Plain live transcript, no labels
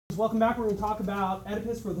Welcome back. We're going to talk about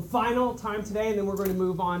Oedipus for the final time today, and then we're going to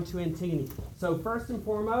move on to Antigone. So first and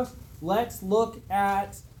foremost, let's look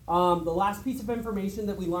at the last piece of information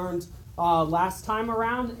that we learned last time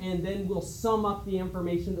around, and then we'll sum up the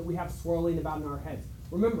information that we have swirling about in our heads.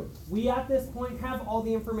 Remember, we at this point have all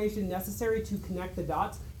the information necessary to connect the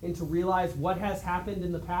dots and to realize what has happened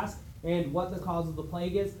in the past and what the cause of the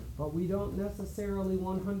plague is, but we don't necessarily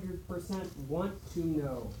 100% want to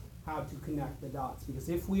know how to connect the dots. Because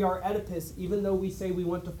if we are Oedipus, even though we say we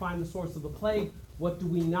want to find the source of the plague, what do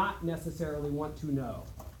we not necessarily want to know?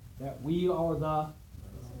 That we are the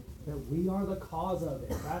cause of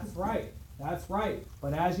it. That's right. That's right.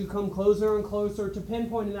 But as you come closer and closer to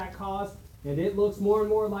pinpointing that cause, and it looks more and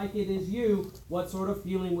more like it is you, what sort of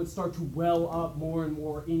feeling would start to well up more and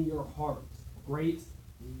more in your heart? Great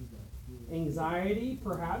anxiety,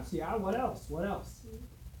 perhaps. Yeah, what else? What else?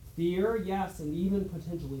 Fear, yes, and even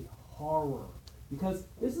potentially horror. Because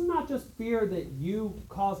this is not just fear that you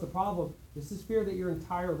caused the problem. This is fear that your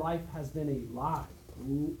entire life has been a lie.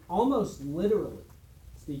 Almost literally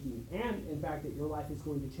speaking. And, in fact, that your life is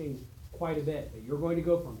going to change quite a bit. That you're going to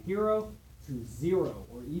go from hero to zero,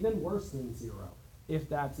 or even worse than zero, if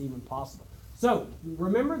that's even possible. So,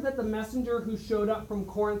 remember that the messenger who showed up from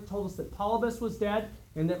Corinth told us that Polybus was dead,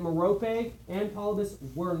 and that Merope and Polybus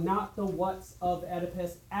were not the whats of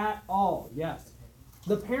Oedipus at all. Yes.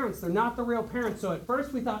 The parents, they're not the real parents. So at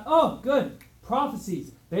first we thought, oh, good,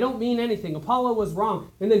 prophecies. They don't mean anything. Apollo was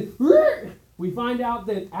wrong. And then we find out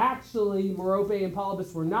that actually Merope and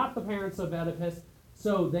Polybus were not the parents of Oedipus,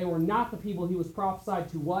 so they were not the people he was prophesied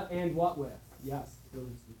to what with. Yes.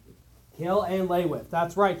 Kill and lay with.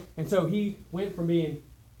 That's right. And so he went from being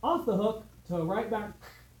off the hook to right back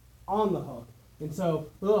on the hook. And so,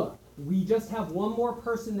 we just have one more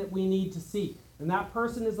person that we need to see. And that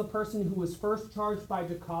person is the person who was first charged by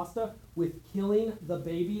Jocasta with killing the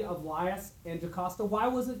baby of Laius and Jocasta. Why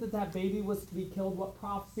was it that that baby was to be killed? What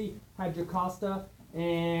prophecy had Jocasta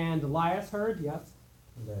and Laius heard? Yes?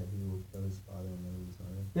 That he will kill his father and then his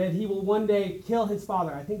mother. That he will one day kill his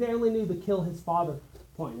father. I think they only knew the kill his father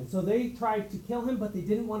point. And so they tried to kill him, but they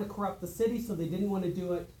didn't want to corrupt the city, so they didn't want to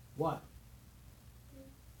do it, what?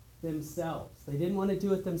 Themselves. They didn't want to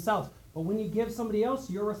do it themselves. But when you give somebody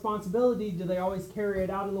else your responsibility, do they always carry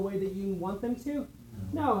it out in the way that you want them to?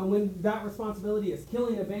 No. And when that responsibility is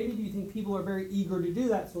killing a baby, do you think people are very eager to do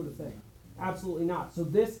that sort of thing? Absolutely not. So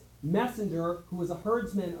this messenger, who was a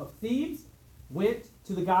herdsman of Thebes, went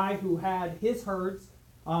to the guy who had his herds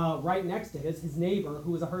right next to his neighbor,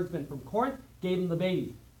 who was a herdsman from Corinth, gave him the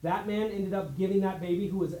baby. That man ended up giving that baby,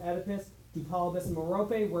 who was Oedipus, to Polybus and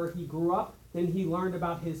Merope, where he grew up. Then he learned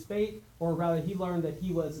about his fate, or rather he learned that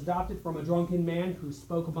he was adopted from a drunken man who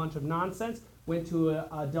spoke a bunch of nonsense, went to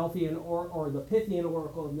a Delphian or the Pythian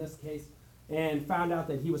oracle in this case, and found out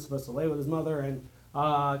that he was supposed to lay with his mother and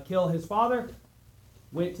kill his father,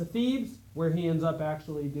 went to Thebes, where he ends up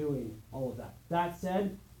actually doing all of that. That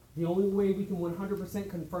said, the only way we can 100%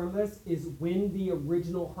 confirm this is when the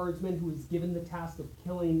original herdsman who was given the task of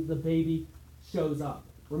killing the baby shows up.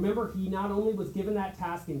 Remember, he not only was given that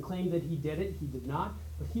task and claimed that he did it, he did not,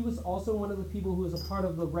 but he was also one of the people who was a part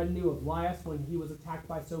of the retinue of Laius when he was attacked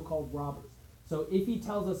by so-called robbers. So if he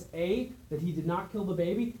tells us A, that he did not kill the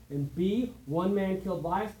baby, and B, one man killed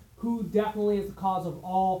Laius, who definitely is the cause of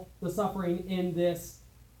all the suffering in this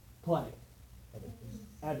plague?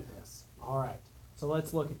 Oedipus. All right, so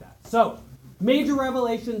let's look at that. So, major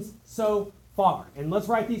revelations so far. And let's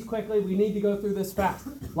write these quickly. We need to go through this fast.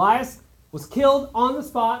 Laius was killed on the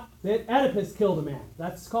spot that Oedipus killed a man.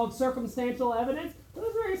 That's called circumstantial evidence. But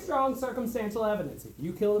it's very strong circumstantial evidence. If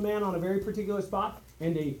you kill a man on a very particular spot,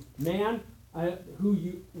 and a man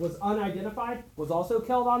who was unidentified was also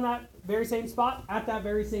killed on that very same spot at that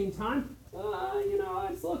very same time,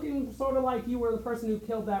 it's looking sort of like you were the person who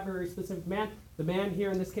killed that very specific man. The man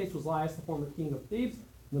here in this case was Laius, the former king of Thebes.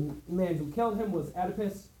 The man who killed him was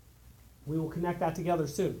Oedipus. We will connect that together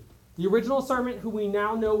soon. The original servant, who we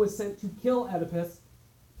now know was sent to kill Oedipus,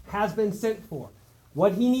 has been sent for.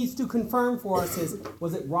 What he needs to confirm for us is,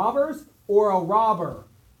 was it robbers or a robber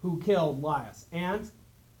who killed Laius? And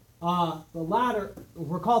the latter,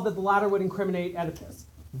 recall that the latter would incriminate Oedipus.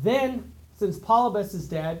 Then, since Polybus is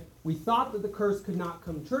dead, we thought that the curse could not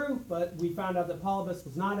come true, but we found out that Polybus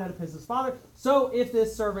was not Oedipus' father. So if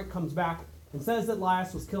this servant comes back and says that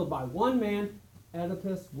Laius was killed by one man,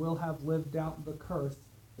 Oedipus will have lived out the curse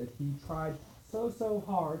that he tried so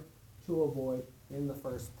hard to avoid in the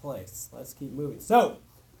first place. Let's keep moving. So,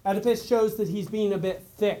 Oedipus shows that he's being a bit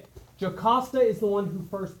thick. Jocasta is the one who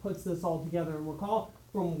first puts this all together. And recall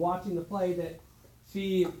from watching the play that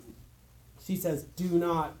she she says, do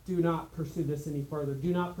not pursue this any further.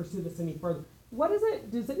 Do not pursue this any further. What is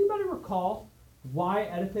it? Does anybody recall why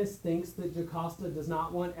Oedipus thinks that Jocasta does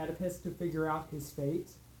not want Oedipus to figure out his fate?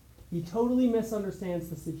 He totally misunderstands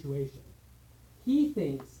the situation. He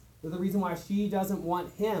thinks that the reason why she doesn't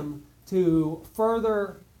want him to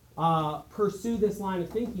further pursue this line of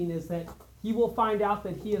thinking is that he will find out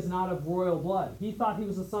that he is not of royal blood. He thought he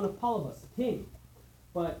was the son of Polybus, a king.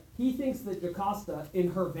 But he thinks that Jocasta,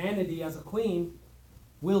 in her vanity as a queen,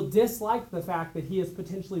 will dislike the fact that he is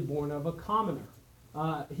potentially born of a commoner.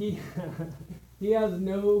 He has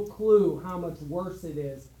no clue how much worse it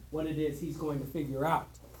is, what it is he's going to figure out.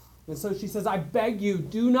 And so she says, I beg you,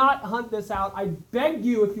 do not hunt this out. I beg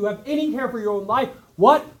you, if you have any care for your own life,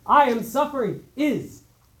 what I am suffering is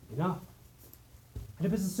enough.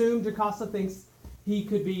 Oedipus assumed Jocasta thinks he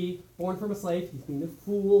could be born from a slave. He's being a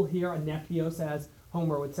fool here, a nepios, as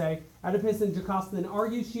Homer would say. Oedipus and Jocasta then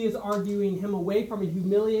argue. She is arguing him away from a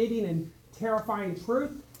humiliating and terrifying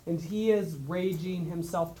truth, and he is raging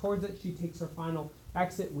himself towards it. She takes her final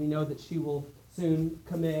exit. We know that she will soon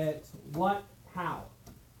commit what? How?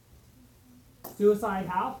 Suicide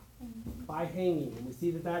how? By hanging. And we see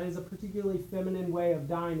that that is a particularly feminine way of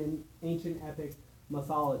dying in ancient epic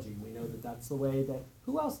mythology. We know that that's the way that...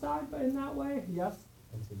 Who else died in that way? Yes?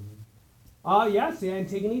 Antigone. Yes,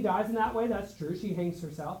 Antigone dies in that way. That's true. She hangs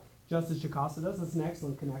herself, just as Jocasta does. That's an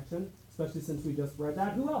excellent connection, especially since we just read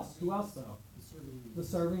that. Who else? Who else, though? The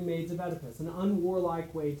serving maids of Oedipus. An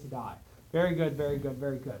unwarlike way to die. Very good, very good,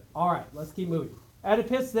 very good. All right, let's keep moving.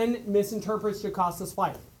 Oedipus then misinterprets Jocasta's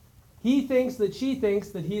flight. He thinks that she thinks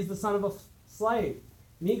that he's the son of a slave.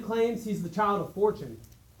 And he claims he's the child of fortune.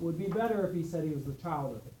 It would be better if he said he was the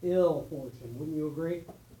child of ill fortune. Wouldn't you agree?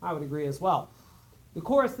 I would agree as well. The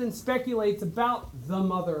chorus then speculates about the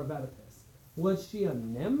mother of Oedipus. Was she a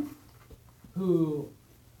nymph who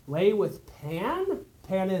lay with Pan?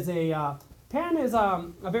 Pan is a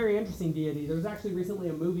very interesting deity. There was actually recently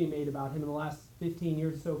a movie made about him in the last 15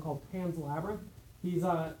 years or so called Pan's Labyrinth. He's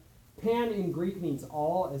Pan in Greek means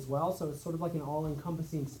all as well, so it's sort of like an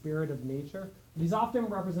all-encompassing spirit of nature. He's often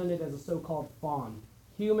represented as a so-called faun.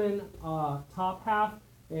 Human top half,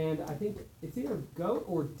 and I think it's either goat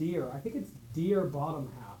or deer. I think it's deer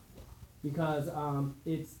bottom half, because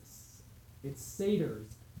it's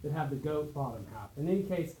satyrs that have the goat bottom half. In any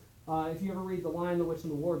case, if you ever read The Lion, the Witch,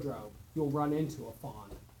 and the Wardrobe, you'll run into a faun.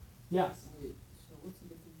 Yes? Wait, so what's the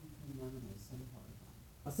difference between them and a centaur?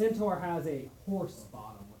 A centaur has a horse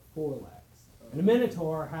bottom with 4 legs, and a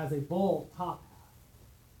minotaur has a bull top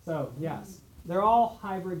half. So, yes, they're all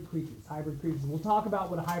hybrid creatures. We'll talk about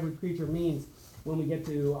what a hybrid creature means when we get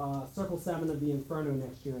to Circle 7 of the Inferno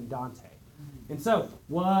next year in Dante. And so,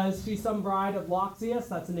 was she some bride of Loxias?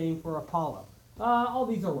 That's a name for Apollo. All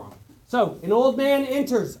these are wrong. So, an old man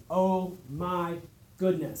enters. Oh my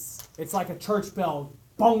goodness. It's like a church bell,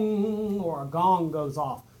 bong, or a gong goes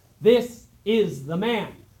off. This is the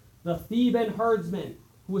man, the Theban herdsman,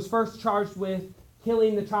 who was first charged with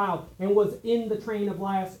killing the child and was in the train of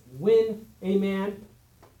Laius when a man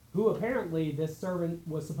who apparently this servant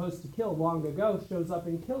was supposed to kill long ago shows up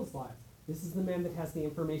and kills Laius. This is the man that has the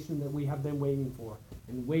information that we have been waiting for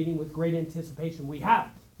and waiting with great anticipation. We have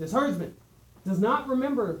this herdsman. Does not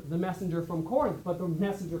remember the messenger from Corinth, but the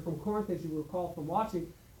messenger from Corinth, as you recall from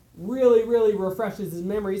watching, really, really refreshes his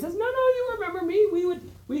memory. He says, no, you remember me.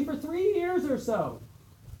 We for 3 years or so,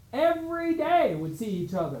 every day would see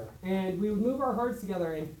each other, and we would move our herds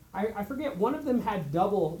together. And I forget, one of them had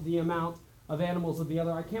double the amount of animals of the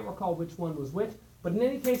other. I can't recall which one was which. But in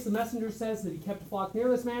any case, the messenger says that he kept a flock near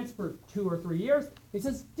this man for 2 or 3 years. He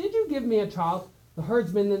says, did you give me a child? The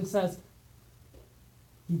herdsman then says,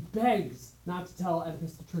 he begs not to tell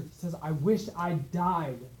Oedipus the truth. He says, I wish I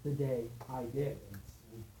died the day I did.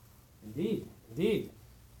 Indeed.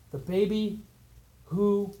 The baby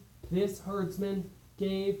who this herdsman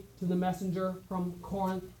gave to the messenger from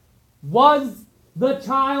Corinth was the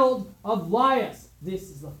child of Laius. This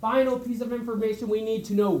is the final piece of information we need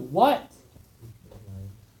to know. What?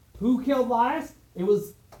 Who killed Laius?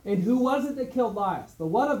 And who was it that killed Laius? The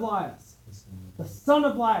what of Laius? The son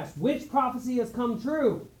of Laius. Which prophecy has come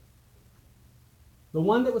true? The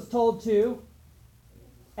one that was told to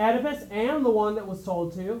Oedipus and the one that was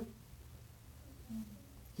told to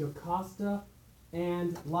Jocasta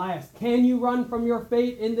and Laius. Can you run from your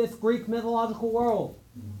fate in this Greek mythological world?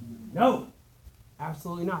 No,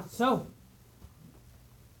 absolutely not. So,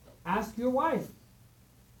 ask your wife,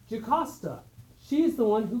 Jocasta. She's the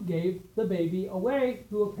one who gave the baby away,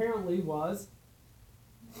 who apparently was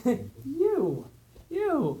you,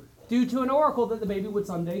 due to an oracle that the baby would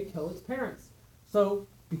someday kill its parents. So,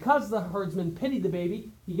 because the herdsman pitied the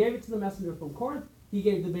baby, he gave it to the messenger from Corinth. He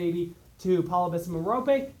gave the baby to Polybus and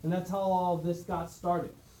Merope, and that's how all of this got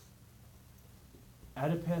started.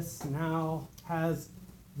 Oedipus now has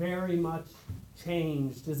very much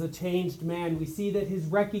changed, is a changed man. We see that his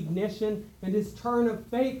recognition and his turn of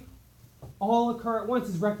fate all occur at once.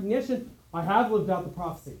 His recognition, I have lived out the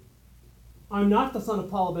prophecy. I'm not the son of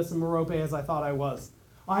Polybus and Merope as I thought I was.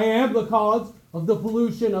 I am the cause of the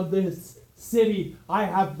pollution of this city. I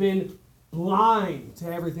have been blind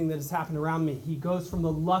to everything that has happened around me. He goes from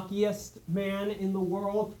the luckiest man in the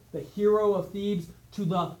world, the hero of Thebes, to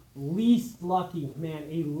the least lucky man,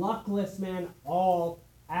 a luckless man, all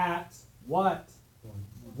at what?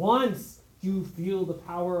 Once. Do you feel the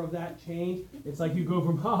power of that change? It's like you go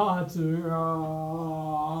from ha to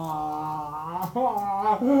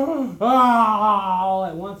all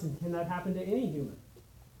at once. And can that happen to any human?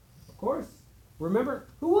 Of course. Remember,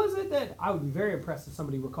 who was it that, I would be very impressed if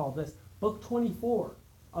somebody recalled this, book 24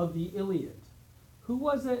 of the Iliad. Who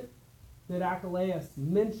was it that Achilles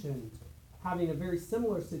mentioned having a very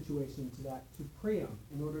similar situation to that to Priam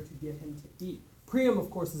in order to get him to eat? Priam, of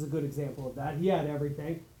course, is a good example of that. He had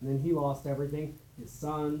everything, and then he lost everything. His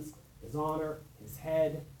sons, his honor, his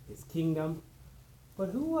head, his kingdom. But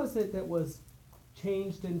who was it that was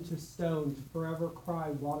changed into stone to forever cry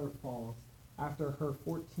waterfalls after her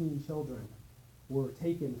 14 children were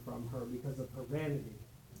taken from her because of her vanity?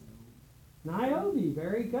 Niobe.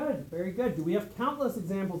 Very good, very good. We have countless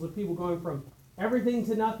examples of people going from everything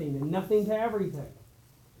to nothing and nothing to everything.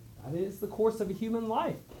 That is the course of a human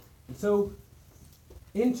life. And so,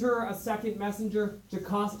 enter a second messenger.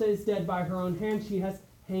 Jocasta is dead by her own hand. She has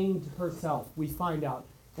hanged herself, we find out.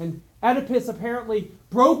 And Oedipus apparently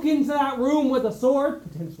broke into that room with a sword,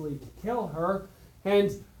 potentially to kill her,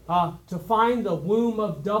 and to find the womb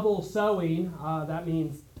of double sowing. That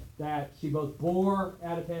means that she both bore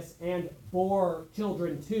Oedipus and bore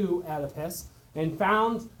children to Oedipus. And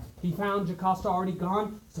he found Jocasta already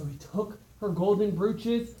gone, so he took her golden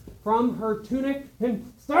brooches from her tunic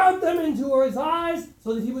and stabbed them into his eyes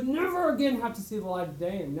so that he would never again have to see the light of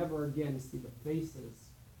day and never again see the faces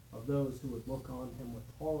of those who would look on him with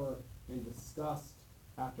horror and disgust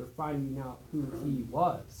after finding out who he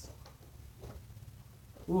was.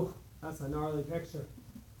 Ooh, that's a gnarly picture.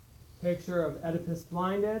 Picture of Oedipus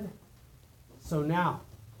blinded. So now,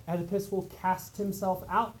 Oedipus will cast himself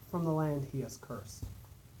out from the land he has cursed.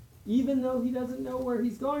 Even though he doesn't know where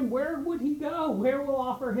he's going, where would he go? Where will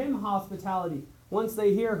offer him hospitality once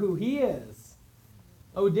they hear who he is?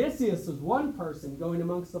 Odysseus was one person going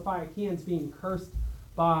amongst the Phaeacians being cursed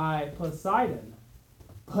by Poseidon.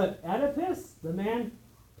 But Oedipus, the man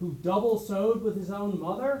who double sowed with his own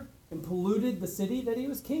mother and polluted the city that he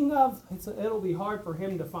was king of, it'll be hard for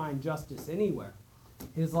him to find justice anywhere.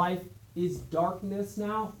 His life is darkness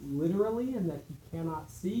now, literally, in that he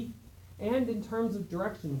cannot see. And in terms of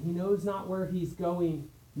direction, he knows not where he's going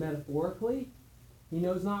metaphorically. He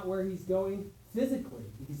knows not where he's going physically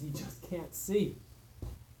because he just can't see.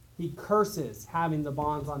 He curses having the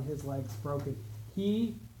bonds on his legs broken.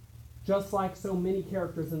 He, just like so many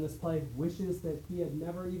characters in this play, wishes that he had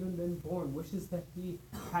never even been born, wishes that he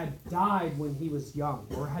had died when he was young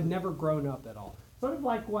or had never grown up at all. Sort of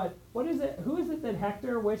like what is it? Who is it that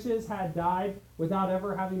Hector wishes had died without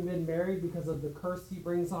ever having been married because of the curse he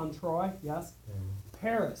brings on Troy? Yes?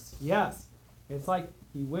 Paris, yes. It's like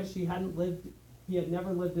he wished he had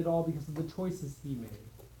never lived at all because of the choices he made.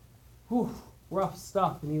 Whew, rough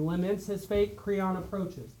stuff. And he laments his fate. Creon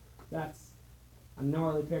approaches. That's a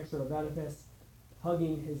gnarly picture of Oedipus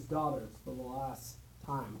hugging his daughters for the last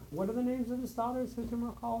time. What are the names of his daughters? Who can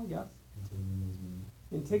recall? Yes?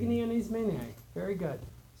 Antigone and Ismene. Very good.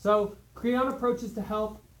 So Creon approaches to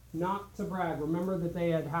help, not to brag. Remember that they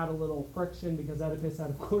had a little friction because Oedipus had,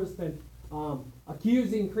 of course, been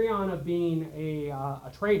accusing Creon of being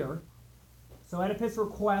a traitor. So Oedipus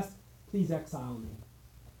requests, please exile me.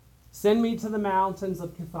 Send me to the mountains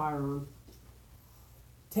of Kithaeron.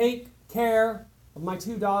 Take care of my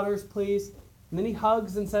two daughters, please. And then he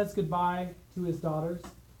hugs and says goodbye to his daughters.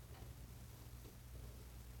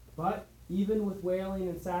 But even with wailing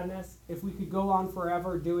and sadness, if we could go on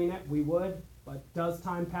forever doing it, we would. But does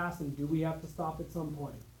time pass, and do we have to stop at some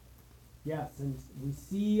point? Yes, and we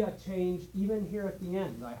see a change even here at the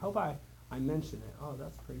end. I hope I mention it. Oh,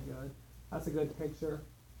 that's pretty good. That's a good picture.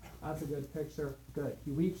 That's a good picture. Good.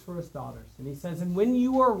 He weeps for his daughters. And he says, and when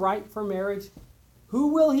you are ripe for marriage, who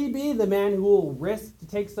will he be, the man who will risk to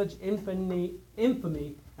take such infamy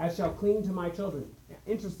as shall cling to my children?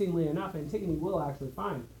 Interestingly enough, Antigone will actually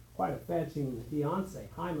find quite a fetching fiance,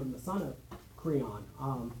 Hymen, the son of Creon.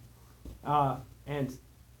 And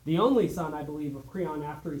the only son, I believe, of Creon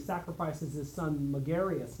after he sacrifices his son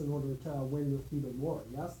Megareus in order to win the Theban war.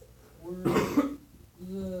 Yes? Were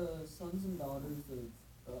the sons and daughters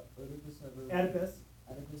of Oedipus ever... Oedipus,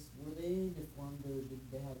 were they deformed or did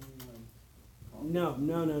they have any, like...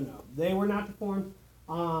 No. They were not deformed.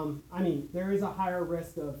 I mean, there is a higher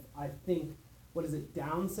risk of, I think,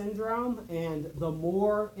 Down syndrome, and the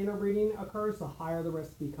more interbreeding occurs, the higher the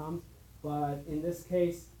risk becomes. But in this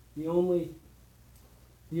case, the only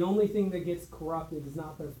thing that gets corrupted is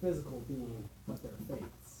not their physical being, but their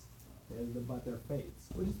fates.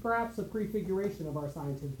 Which is perhaps a prefiguration of our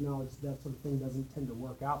scientific knowledge that sort of thing doesn't tend to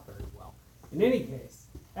work out very well. In any case,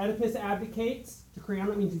 Oedipus abdicates to Creon.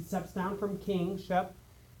 That means he steps down from kingship.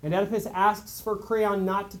 And Oedipus asks for Creon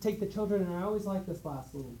not to take the children. And I always like this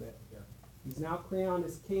last little bit here. He's now Creon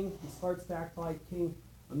is king. He starts to act like king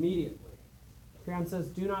immediately. Creon says,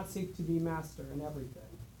 do not seek to be master in everything.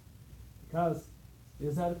 Because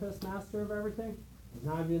is Oedipus master of everything? He's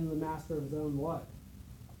not even the master of his own what?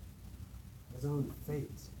 His own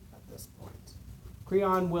fate at this point.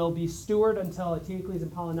 Creon will be steward until Eteocles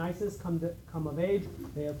and Polynices come of age.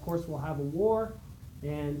 They, of course, will have a war,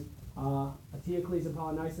 and Eteocles and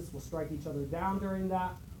Polynices will strike each other down during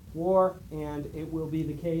that war, and it will be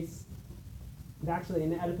the case. And actually,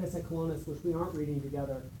 in Oedipus at Colonus, which we aren't reading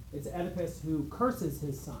together, it's Oedipus who curses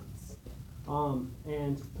his sons.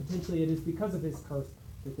 And potentially it is because of his curse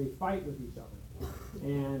that they fight with each other.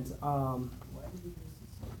 And Why did he curse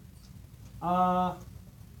his sons?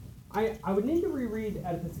 I would need to reread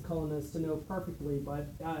Oedipus at Colonus to know perfectly, but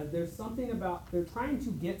there's something about, they're trying to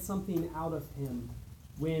get something out of him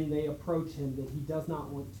when they approach him that he does not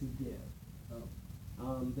want to give.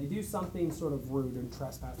 They do something sort of rude and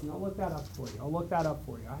trespassing. I'll look that up for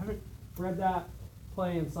you. I haven't read that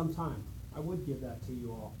play in some time. I would give that to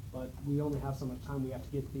you all, but we only have so much time. We have to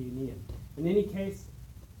get to the Aeneid. In any case,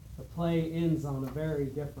 the play ends on a very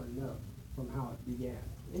different note from how it began.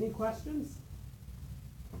 Any questions?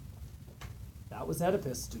 That was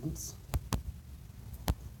Oedipus, students.